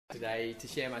today to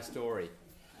share my story.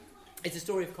 It's a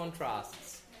story of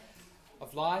contrasts,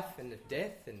 of life and of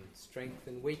death, and strength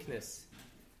and weakness,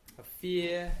 of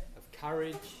fear, of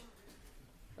courage,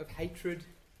 of hatred,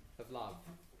 of love.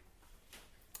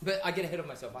 But I get ahead of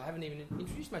myself. I haven't even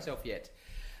introduced myself yet.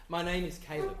 My name is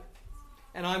Caleb,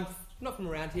 and I'm not from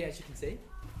around here, as you can see.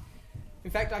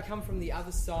 In fact, I come from the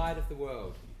other side of the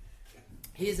world.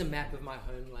 Here's a map of my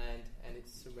homeland and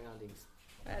its surroundings.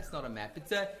 That's not a map.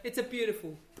 It's a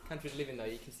beautiful country to live in, though.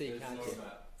 You can see, can't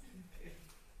you?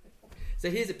 So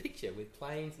here's a picture with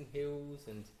plains and hills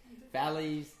and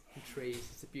valleys and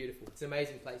trees. It's an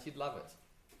amazing place. You'd love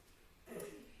it.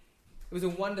 It was a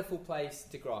wonderful place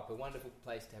to grow up, a wonderful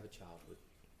place to have a childhood.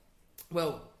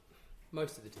 Well,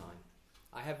 most of the time.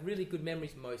 I have really good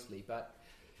memories mostly, but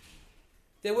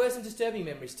there were some disturbing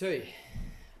memories too.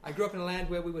 I grew up in a land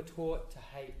where we were taught to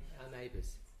hate our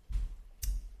neighbours.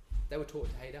 They were taught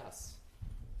to hate us.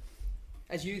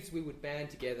 As youths, we would band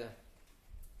together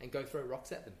and go throw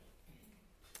rocks at them.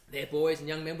 Their boys and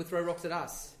young men would throw rocks at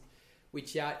us. We'd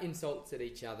shout insults at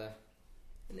each other,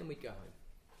 and then we'd go home.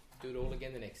 Do it all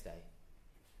again the next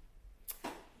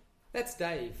day. That's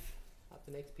Dave, up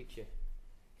the next picture.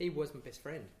 He was my best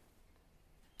friend.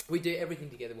 We'd do everything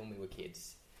together when we were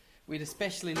kids. We'd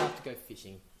especially love to go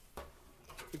fishing.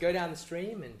 We'd go down the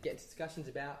stream and get into discussions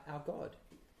about our God,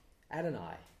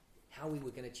 Adonai, how we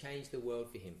were going to change the world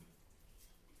for him.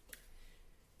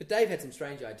 But Dave had some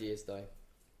strange ideas, though.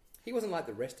 He wasn't like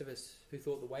the rest of us who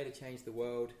thought the way to change the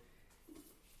world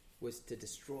was to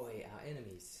destroy our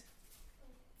enemies.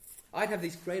 I'd have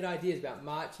these great ideas about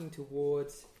marching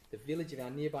towards the village of our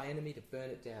nearby enemy to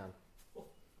burn it down.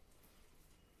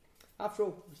 After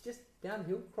all, it was just down the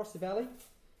hill, across the valley.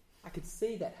 I could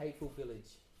see that hateful village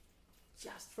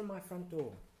just from my front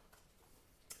door.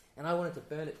 And I wanted to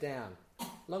burn it down,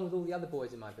 along with all the other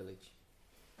boys in my village.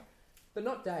 But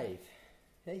not Dave.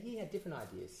 He had different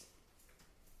ideas.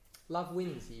 Love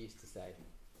wins, he used to say.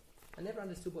 I never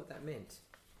understood what that meant.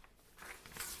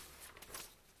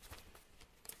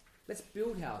 Let's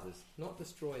build houses, not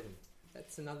destroy them.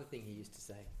 That's another thing he used to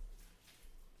say.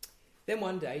 Then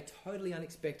one day, totally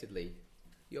unexpectedly,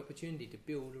 the opportunity to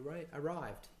build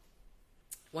arrived.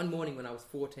 One morning when I was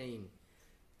 14,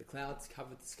 the clouds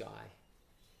covered the sky.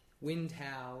 Wind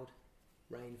howled,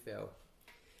 rain fell.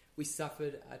 We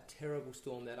suffered a terrible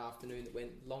storm that afternoon that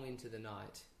went long into the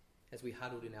night as we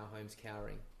huddled in our homes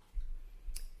cowering.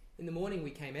 In the morning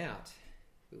we came out.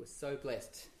 We were so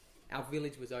blessed. Our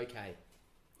village was okay.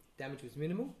 Damage was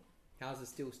minimal. Houses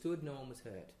still stood. No one was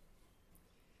hurt.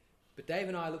 But Dave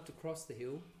and I looked across the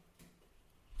hill,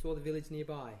 saw the village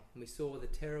nearby, and we saw the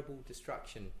terrible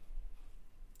destruction.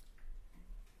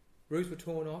 Roofs were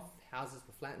torn off, houses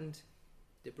were flattened,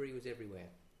 debris was everywhere.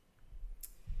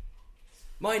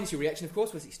 My initial reaction, of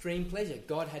course, was extreme pleasure.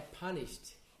 God had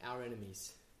punished our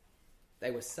enemies.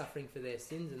 They were suffering for their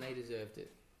sins and they deserved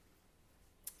it.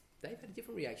 Dave had a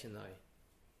different reaction, though.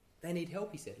 They need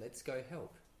help, he said. Let's go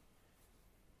help.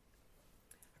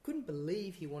 I couldn't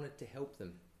believe he wanted to help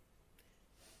them.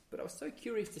 But I was so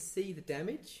curious to see the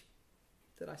damage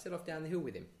that I set off down the hill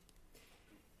with him.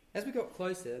 As we got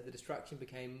closer, the destruction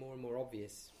became more and more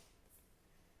obvious.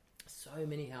 So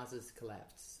many houses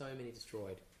collapsed, so many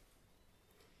destroyed.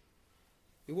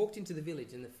 We walked into the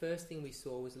village and the first thing we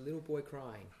saw was a little boy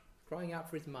crying out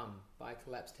for his mum by a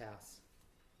collapsed house.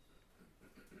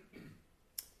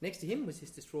 Next to him was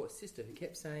his distraught sister who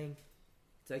kept saying,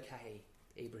 "It's okay,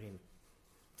 Ibrahim.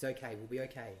 It's okay, we'll be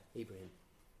okay, Ibrahim."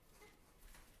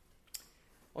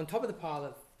 On top of the pile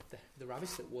of the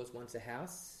rubbish that was once a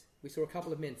house, we saw a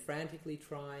couple of men frantically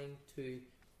trying to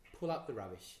pull up the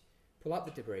rubbish, pull up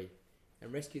the debris,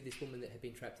 and rescue this woman that had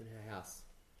been trapped in her house.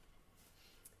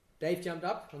 Dave jumped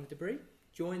up on the debris,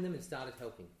 joined them and started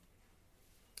helping.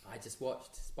 I just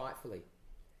watched spitefully,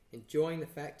 enjoying the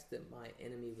fact that my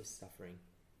enemy was suffering.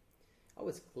 I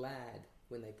was glad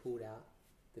when they pulled out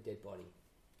the dead body.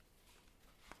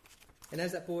 And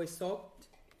as that boy sobbed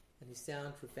and his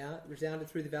sound resounded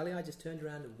through the valley, I just turned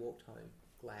around and walked home,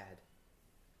 glad.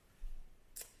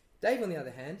 Dave, on the other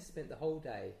hand, spent the whole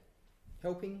day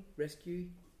helping, rescue,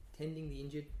 tending the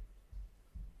injured.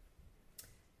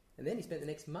 And then he spent the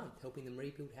next month helping them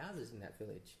rebuild houses in that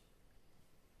village.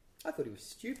 I thought he was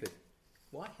stupid.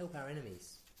 Why help our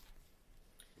enemies?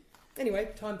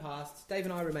 Anyway, time passed. Dave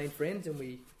and I remained friends and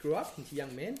we grew up into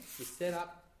young men. We set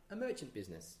up a merchant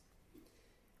business.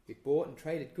 We bought and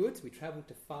traded goods. We travelled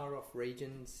to far-off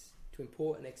regions to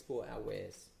import and export our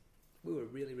wares. We were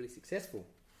really, really successful.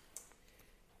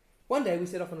 One day we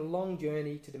set off on a long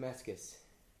journey to Damascus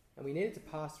and we needed to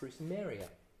pass through Samaria,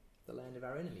 the land of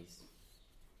our enemies.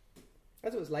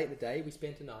 As it was late in the day, we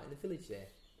spent a night in the village there.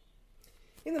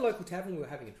 In the local tavern, we were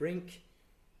having a drink.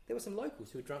 There were some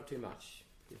locals who had drunk too much.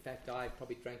 In fact, I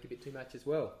probably drank a bit too much as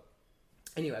well.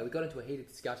 Anyway, we got into a heated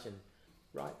discussion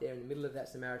right there in the middle of that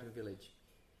Samaritan village.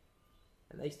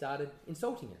 And they started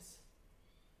insulting us.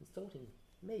 Insulting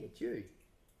me, a Jew.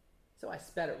 So I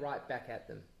spat it right back at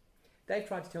them. They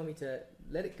tried to tell me to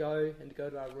let it go and to go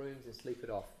to our rooms and sleep it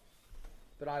off.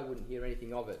 But I wouldn't hear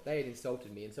anything of it. They had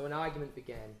insulted me, and so an argument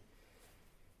began.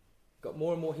 Got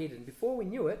more and more heated, and before we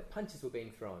knew it, punches were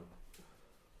being thrown.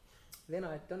 Then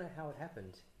I don't know how it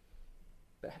happened,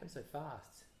 but it happened so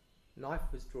fast.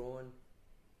 Knife was drawn,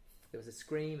 there was a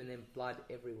scream, and then blood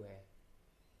everywhere.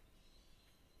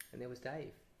 And there was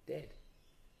Dave, dead,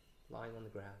 lying on the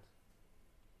ground.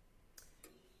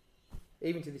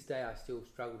 Even to this day, I still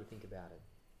struggle to think about it.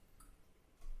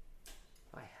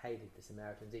 I hated the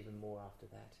Samaritans even more after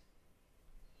that.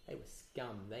 They were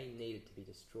scum. They needed to be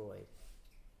destroyed.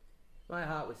 My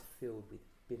heart was filled with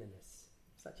bitterness,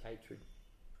 such hatred.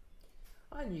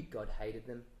 I knew God hated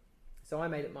them, so I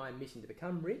made it my mission to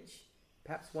become rich,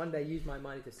 perhaps one day use my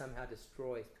money to somehow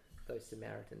destroy those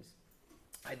Samaritans.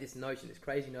 I had this notion, this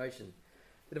crazy notion,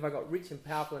 that if I got rich and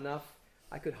powerful enough,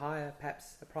 I could hire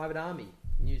perhaps a private army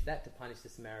and use that to punish the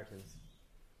Samaritans.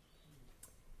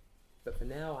 But for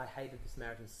now, I hated the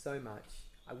Samaritans so much,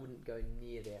 I wouldn't go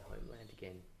near their homeland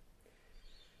again.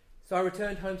 So I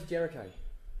returned home to Jericho,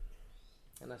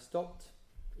 and I stopped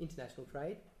international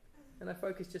trade, and I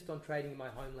focused just on trading in my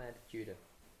homeland of Judah.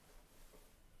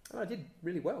 And I did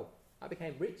really well. I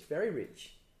became rich, very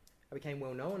rich. I became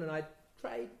well known, and I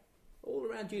trade all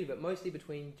around Judah, but mostly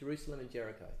between Jerusalem and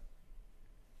Jericho.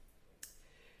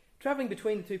 Travelling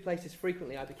between the two places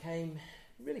frequently, I became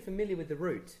really familiar with the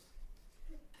route.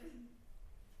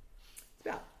 It's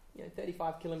about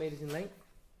 35 kilometres in length.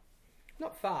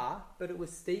 Not far, but it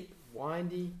was steep,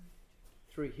 windy,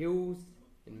 through hills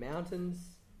and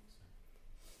mountains.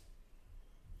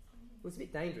 It was a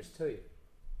bit dangerous too.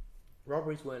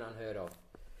 Robberies weren't unheard of.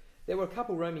 There were a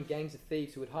couple roaming gangs of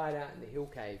thieves who would hide out in the hill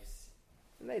caves,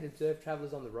 and they'd observe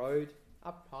travellers on the road,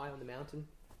 up high on the mountain.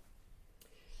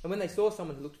 And when they saw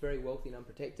someone who looked very wealthy and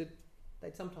unprotected,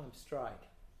 they'd sometimes strike.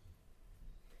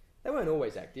 They weren't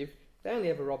always active. They only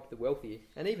ever robbed the wealthy,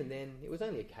 and even then, it was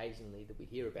only occasionally that we'd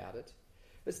hear about it.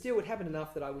 But still, it happened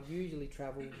enough that I would usually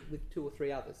travel with 2 or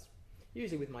 3 others,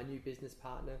 usually with my new business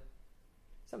partner,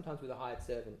 sometimes with a hired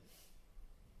servant.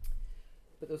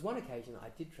 But there was one occasion I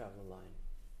did travel alone.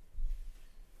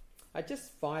 I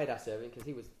just fired our servant because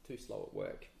he was too slow at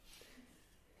work.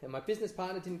 And my business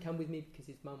partner didn't come with me because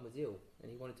his mum was ill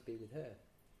and he wanted to be with her.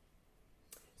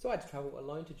 So I had to travel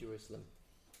alone to Jerusalem.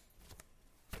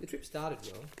 The trip started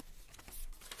well.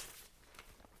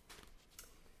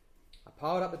 I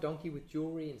piled up the donkey with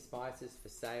jewellery and spices for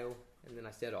sale, and then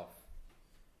I set off.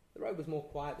 The road was more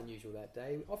quiet than usual that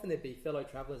day. Often there'd be fellow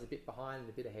travellers a bit behind and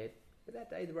a bit ahead, but that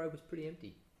day the road was pretty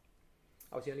empty.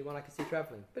 I was the only one I could see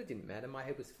travelling, but it didn't matter. My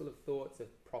head was full of thoughts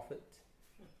of profit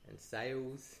and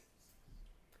sales.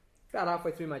 About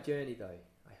halfway through my journey, though,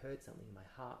 I heard something and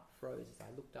my heart froze as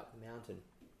I looked up the mountain.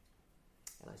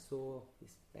 And I saw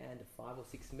this band of 5 or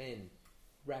 6 men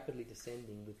rapidly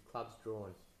descending with clubs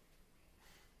drawn.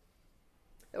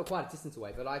 They were quite a distance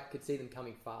away, but I could see them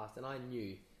coming fast, and I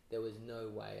knew there was no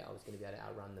way I was going to be able to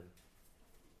outrun them.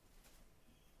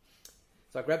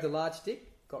 So I grabbed a large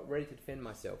stick, got ready to defend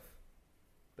myself,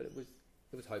 but it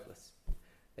was hopeless.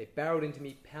 They barreled into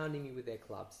me, pounding me with their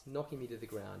clubs, knocking me to the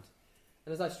ground.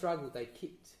 And as I struggled, they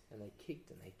kicked and they kicked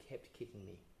and they kept kicking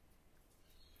me.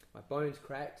 My bones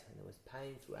cracked and there was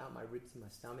pain throughout my ribs and my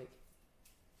stomach.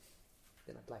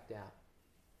 Then I blacked out.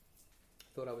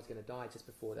 I thought I was going to die just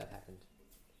before that happened.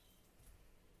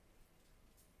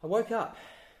 I woke up.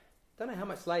 Don't know how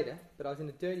much later, but I was in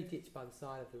a dirty ditch by the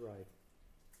side of the road.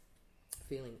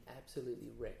 Feeling absolutely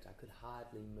wrecked. I could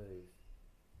hardly move.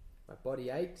 My body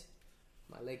ached.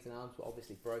 My legs and arms were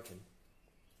obviously broken.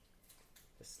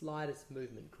 The slightest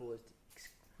movement caused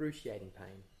excruciating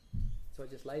pain. So I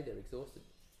just lay there exhausted,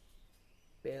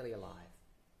 barely alive.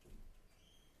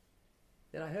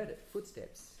 Then I heard it,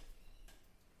 footsteps.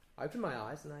 I opened my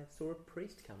eyes and I saw a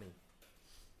priest coming.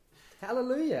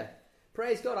 Hallelujah!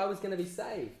 Praise God, I was going to be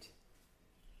saved.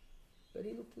 But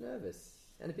he looked nervous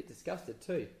and a bit disgusted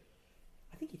too.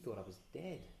 I think he thought I was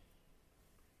dead.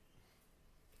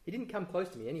 He didn't come close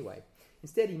to me anyway.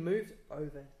 Instead, he moved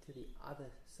over to the other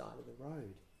side of the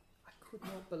road. I could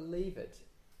not believe it.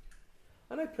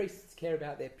 I know priests care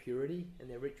about their purity and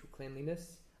their ritual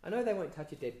cleanliness. I know they won't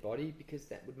touch a dead body because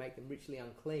that would make them ritually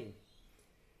unclean.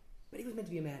 But he was meant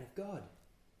to be a man of God.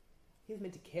 He was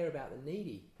meant to care about the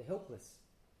needy, the helpless.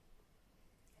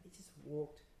 And he just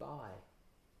walked by.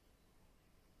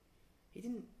 He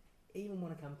didn't even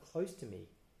want to come close to me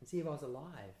and see if I was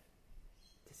alive,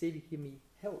 to see if he could give me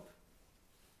help.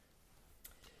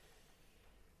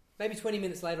 Maybe 20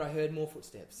 minutes later, I heard more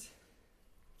footsteps.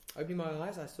 Opening my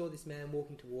eyes, I saw this man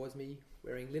walking towards me,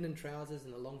 wearing linen trousers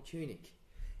and a long tunic.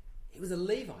 He was a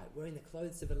Levite, wearing the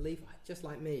clothes of a Levite, just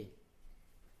like me.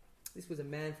 This was a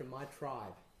man from my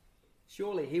tribe.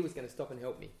 Surely he was going to stop and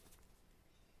help me.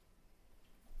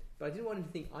 But I didn't want him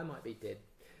to think I might be dead.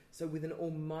 So with an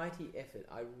almighty effort,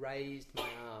 I raised my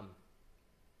arm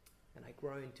and I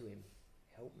groaned to him,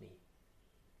 "Help me."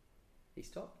 He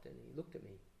stopped and he looked at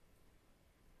me.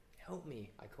 "Help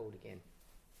me," I called again.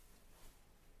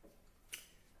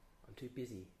 "I'm too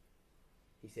busy,"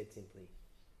 he said simply.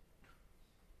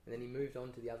 And then he moved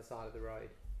on to the other side of the road.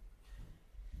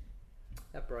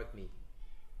 That broke me.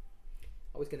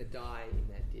 I was going to die in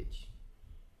that ditch.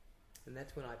 And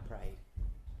that's when I prayed,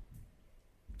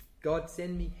 "God,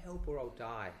 send me help or I'll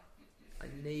die. I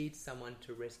need someone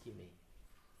to rescue me.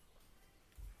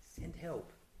 Send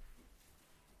help."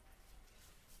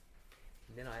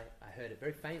 And then I heard it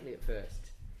very faintly at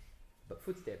first, but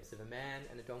footsteps of a man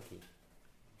and a donkey.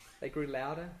 They grew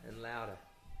louder and louder.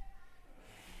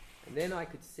 And then I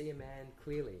could see a man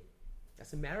clearly. A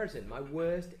Samaritan, my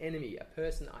worst enemy, a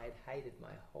person I had hated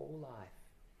my whole life.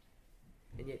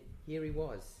 And yet here he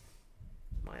was,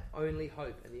 my only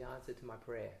hope and the answer to my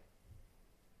prayer.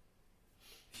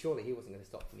 Surely he wasn't going to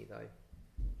stop for me though.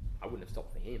 I wouldn't have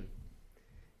stopped for him.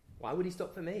 Why would he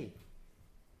stop for me?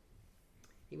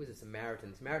 He was a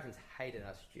Samaritan. Samaritans hated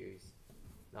us Jews,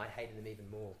 and I hated them even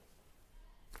more.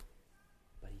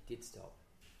 But he did stop.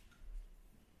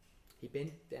 He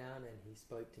bent down and he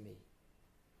spoke to me.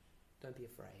 "Don't be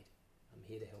afraid. I'm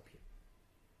here to help you."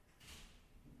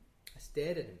 I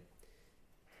stared at him.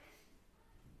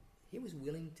 He was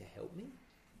willing to help me,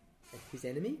 his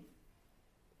enemy.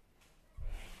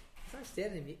 As I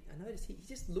stared at him, I noticed he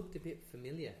just looked a bit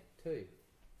familiar too.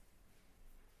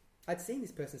 I'd seen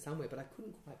this person somewhere, but I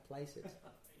couldn't quite place it.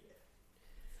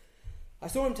 I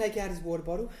saw him take out his water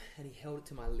bottle and he held it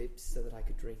to my lips so that I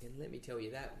could drink. And let me tell you,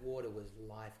 that water was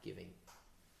life-giving.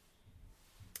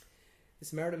 The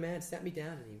Samaritan man sat me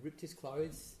down and he ripped his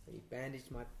clothes and he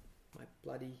bandaged my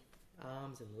bloody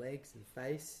arms and legs and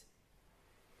face.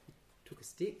 He took a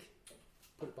stick,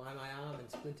 put it by my arm and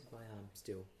splintered my arm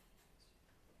still.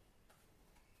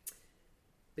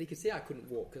 But he could see I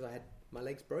couldn't walk because I had my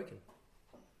legs broken.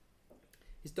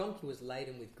 His donkey was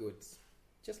laden with goods,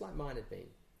 just like mine had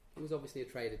been. He was obviously a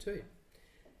trader too.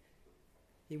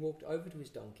 He walked over to his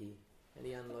donkey and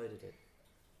he unloaded it,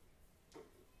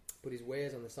 put his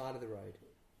wares on the side of the road,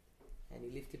 and he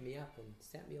lifted me up and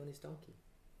sat me on his donkey.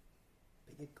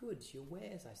 "But your goods, your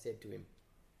wares," I said to him.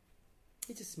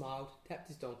 He just smiled, tapped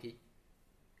his donkey,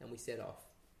 and we set off.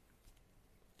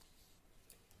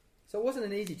 So it wasn't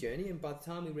an easy journey, and by the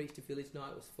time we reached the village,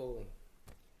 night was falling,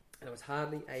 and I was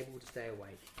hardly able to stay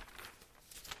awake.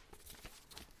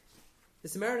 The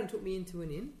Samaritan took me into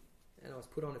an inn, and I was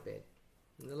put on a bed.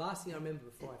 And the last thing I remember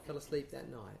before I fell asleep that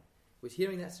night was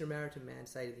hearing that Samaritan man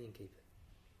say to the innkeeper,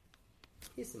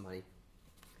 "Here's some money.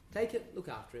 Take it, look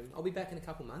after him. I'll be back in a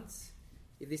couple months.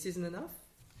 If this isn't enough,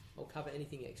 I'll cover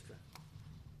anything extra.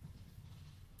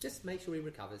 Just make sure he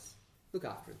recovers. Look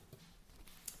after him."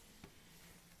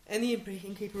 And the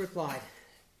innkeeper replied,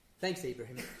 "Thanks,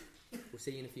 Ibrahim. We'll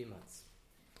see you in a few months."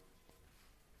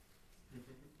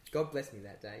 God blessed me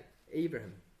that day.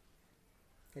 Ibrahim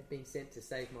had been sent to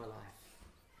save my life.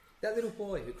 That little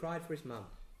boy who cried for his mum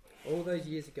all those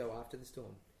years ago after the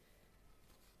storm.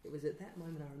 It was at that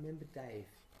moment I remembered Dave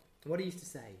and what he used to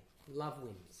say, "Love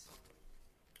wins."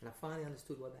 And I finally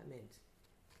understood what that meant.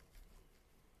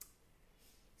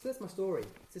 So that's my story.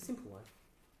 It's a simple one.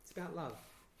 It's about love.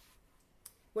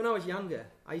 When I was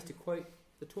younger, I used to quote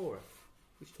the Torah,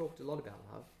 which talked a lot about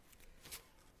love.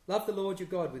 "Love the Lord your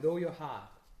God with all your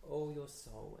heart, all your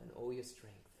soul, and all your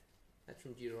strength." That's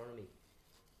from Deuteronomy.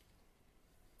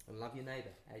 "And love your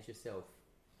neighbour as yourself."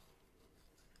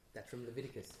 That's from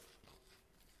Leviticus.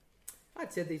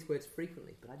 I'd said these words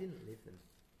frequently, but I didn't live them.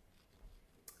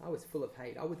 I was full of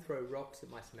hate. I would throw rocks at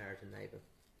my Samaritan neighbour.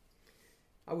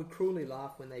 I would cruelly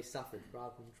laugh when they suffered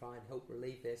rather than try and help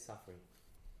relieve their suffering.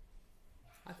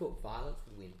 I thought violence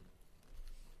would win.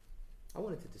 I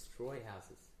wanted to destroy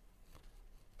houses.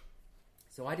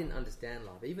 So I didn't understand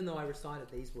love. Even though I recited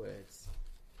these words,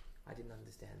 I didn't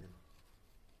understand them.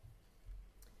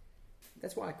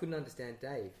 That's why I couldn't understand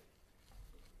Dave.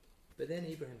 But then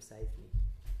Ibrahim saved me.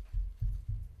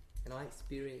 And I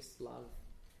experienced love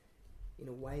in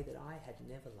a way that I had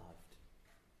never loved.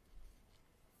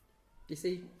 You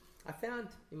see, I found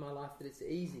in my life that it's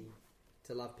easy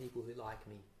to love people who like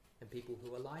me and people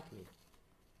who are like me.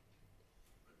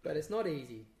 But it's not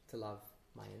easy to love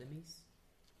my enemies.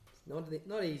 It's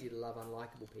not easy to love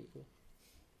unlikable people.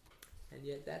 And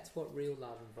yet that's what real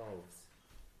love involves.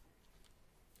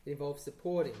 It involves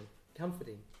supporting,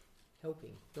 comforting,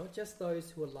 helping, not just those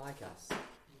who are like us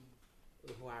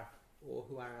or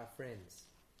who are our friends,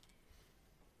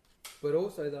 but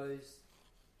also those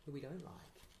who we don't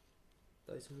like,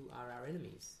 those who are our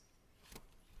enemies.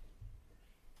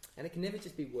 And it can never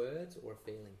just be words or a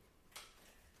feeling.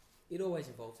 It always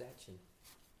involves action.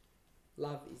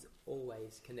 Love is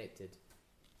always connected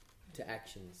to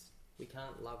actions. We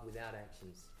can't love without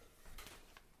actions.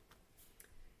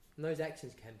 And those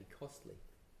actions can be costly.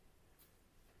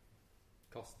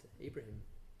 Cost Ibrahim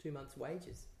 2 months'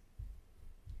 wages.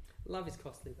 Love is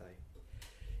costly though.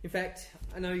 In fact,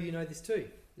 I know you know this too.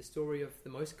 The story of the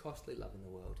most costly love in the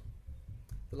world.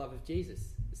 The love of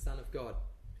Jesus, the Son of God,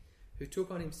 who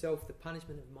took on himself the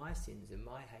punishment of my sins and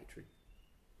my hatred.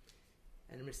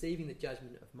 And in receiving the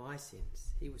judgment of my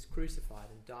sins, he was crucified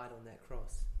and died on that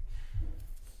cross.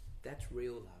 That's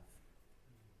real love.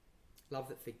 Love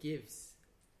that forgives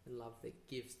and love that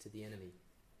gives to the enemy.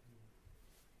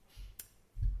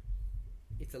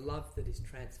 It's a love that is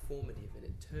transformative and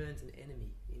it turns an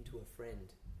enemy into a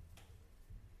friend.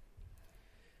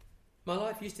 My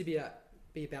life used to be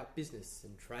about business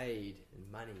and trade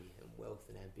and money and wealth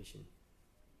and ambition.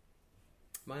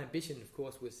 My ambition, of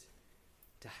course, was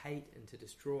to hate and to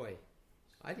destroy.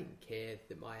 I didn't care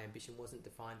that my ambition wasn't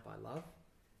defined by love,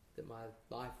 that my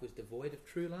life was devoid of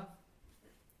true love.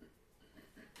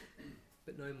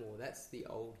 But no more. That's the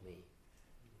old me.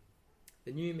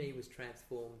 The new me was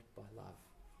transformed by love.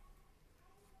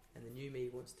 And the new me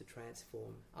wants to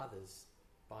transform others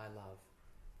by love.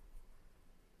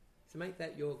 So make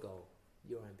that your goal,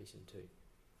 your ambition too.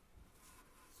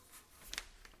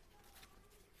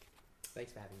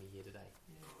 Thanks for having me here today.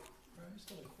 Yeah, I just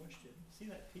got a question. See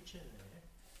that picture there?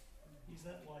 Is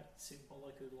that like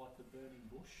symbolic of like the burning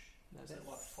bush? No, is that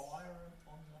like fire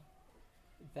on the...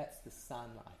 That's the sun,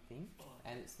 I think,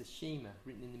 and it's the Shema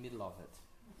written in the middle of it.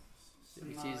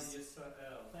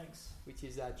 Which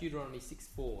is Deuteronomy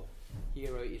 6:4.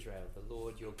 Hear, O Israel, the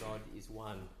Lord your God is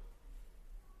one.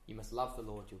 You must love the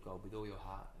Lord your God with all your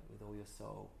heart, with all your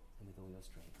soul, and with all your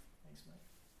strength. Thanks, mate.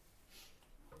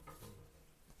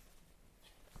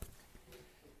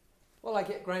 Well, I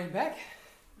get Graham back.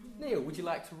 Neil, would you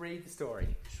like to read the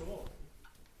story? Sure.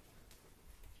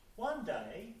 One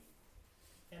day,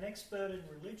 an expert in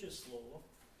religious law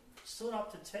stood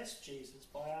up to test Jesus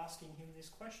by asking him this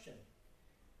question.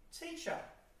 Teacher,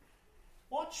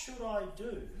 what should I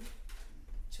do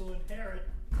to inherit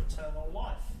eternal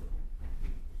life?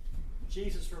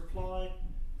 Jesus replied,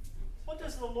 what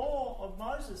does the law of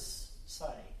Moses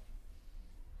say?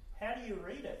 How do you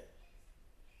read it?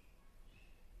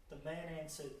 The man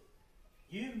answered,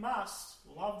 you must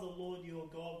love the Lord your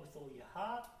God with all your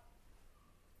heart,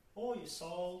 all your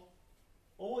soul,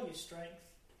 all your strength,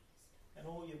 and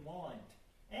all your mind,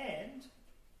 and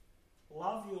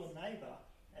love your neighbour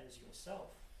as yourself.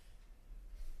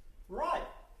 Right,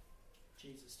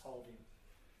 Jesus told him.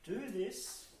 Do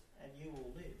this and you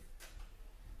will live.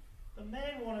 The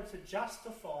man wanted to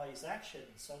justify his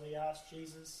actions, so he asked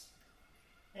Jesus,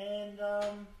 and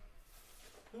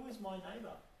who is my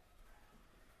neighbour?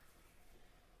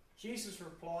 Jesus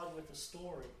replied with a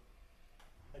story.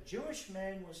 A Jewish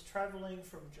man was travelling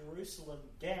from Jerusalem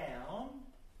down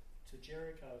to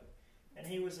Jericho, and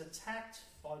he was attacked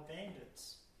by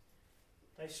bandits.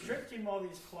 They stripped him of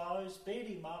his clothes, beat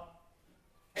him up,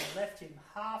 and left him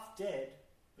half dead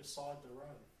beside the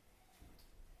road.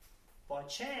 By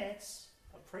chance,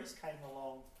 a priest came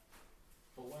along,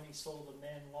 but when he saw the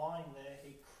man lying there,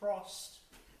 he crossed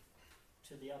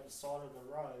to the other side of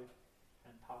the road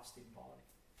and passed him by.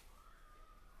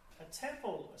 A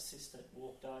temple assistant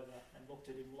walked over and looked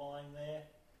at him lying there,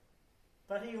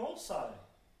 but he also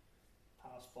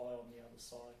passed by on the other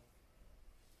side.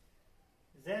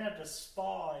 Then a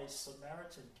despised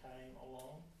Samaritan came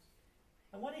along,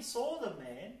 and when he saw the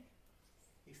man,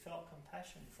 he felt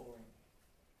compassion for him.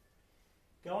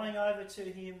 Going over to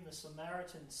him, the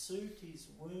Samaritan soothed his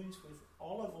wounds with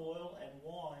olive oil and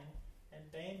wine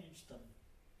and bandaged them.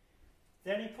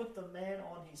 Then he put the man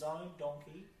on his own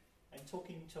donkey and took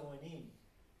him to an inn,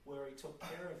 where he took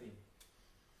care of him.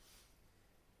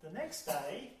 The next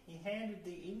day, he handed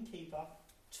the innkeeper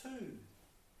 2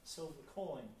 silver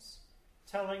coins,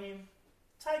 telling him,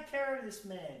 take care of this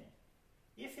man.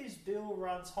 If his bill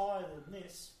runs higher than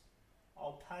this,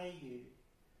 I'll pay you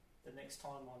the next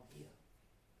time I'm here.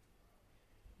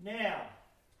 Now,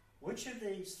 which of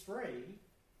these 3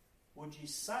 would you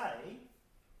say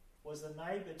was the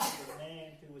neighbour to the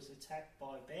man who was attacked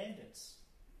by bandits?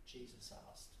 Jesus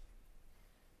asked.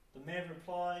 The man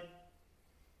replied,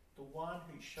 "The one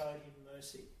who showed him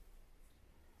mercy."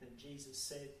 Then Jesus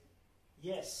said,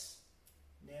 "Yes,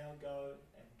 now go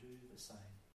and do the same."